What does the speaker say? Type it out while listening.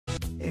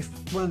If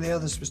one of the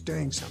others was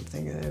doing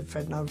something,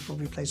 Fred and I would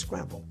probably play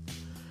Scrabble.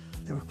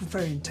 They were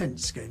very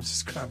intense games of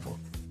Scrabble.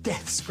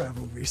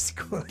 DeathScrabble, we used to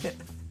call it.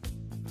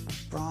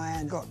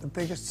 Brian got the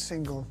biggest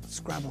single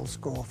Scrabble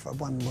score for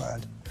one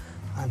word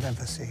I've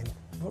ever seen.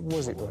 What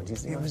was it, Rod?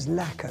 It was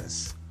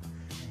lacquers,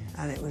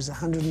 and it was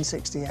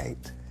 168,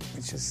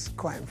 which is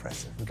quite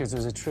impressive. Because there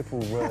was a triple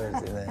word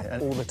in there,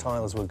 and all the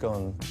tiles were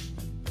gone.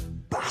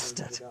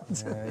 Bastard!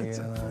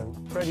 Yeah.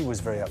 Freddie was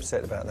very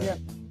upset about that. Yeah.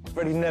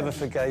 Freddie never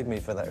forgave me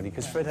for that, really,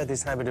 because Fred had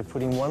this habit of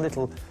putting one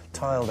little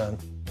tile down.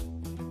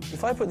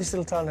 If I put this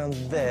little tile down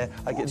there,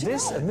 I get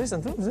this and this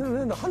and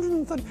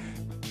 130.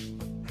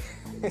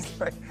 It's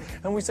like,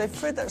 and we say,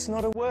 Fred, that's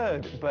not a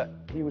word. But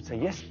he would say,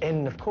 yes,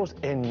 N, of course,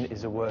 N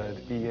is a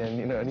word. E-N,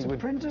 you know, and it's he would...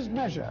 a printer's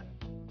measure.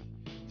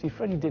 See,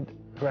 Freddie did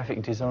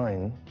graphic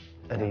design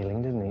at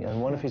Ealing, didn't he?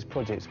 And one of his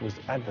projects was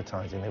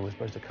advertising. They were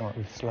supposed to come up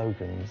with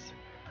slogans.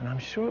 And I'm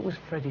sure it was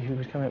Freddie who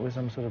was coming up with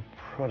some sort of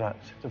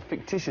product, a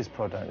fictitious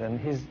product, and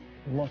his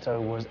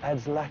motto was,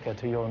 adds lacquer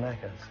to your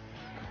knackers.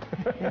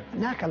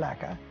 Knacker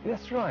lacquer?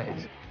 That's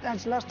right.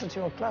 Adds luster to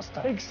your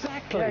cluster.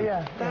 Exactly.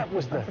 Yeah. That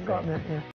was the I've forgotten thing. it, yeah.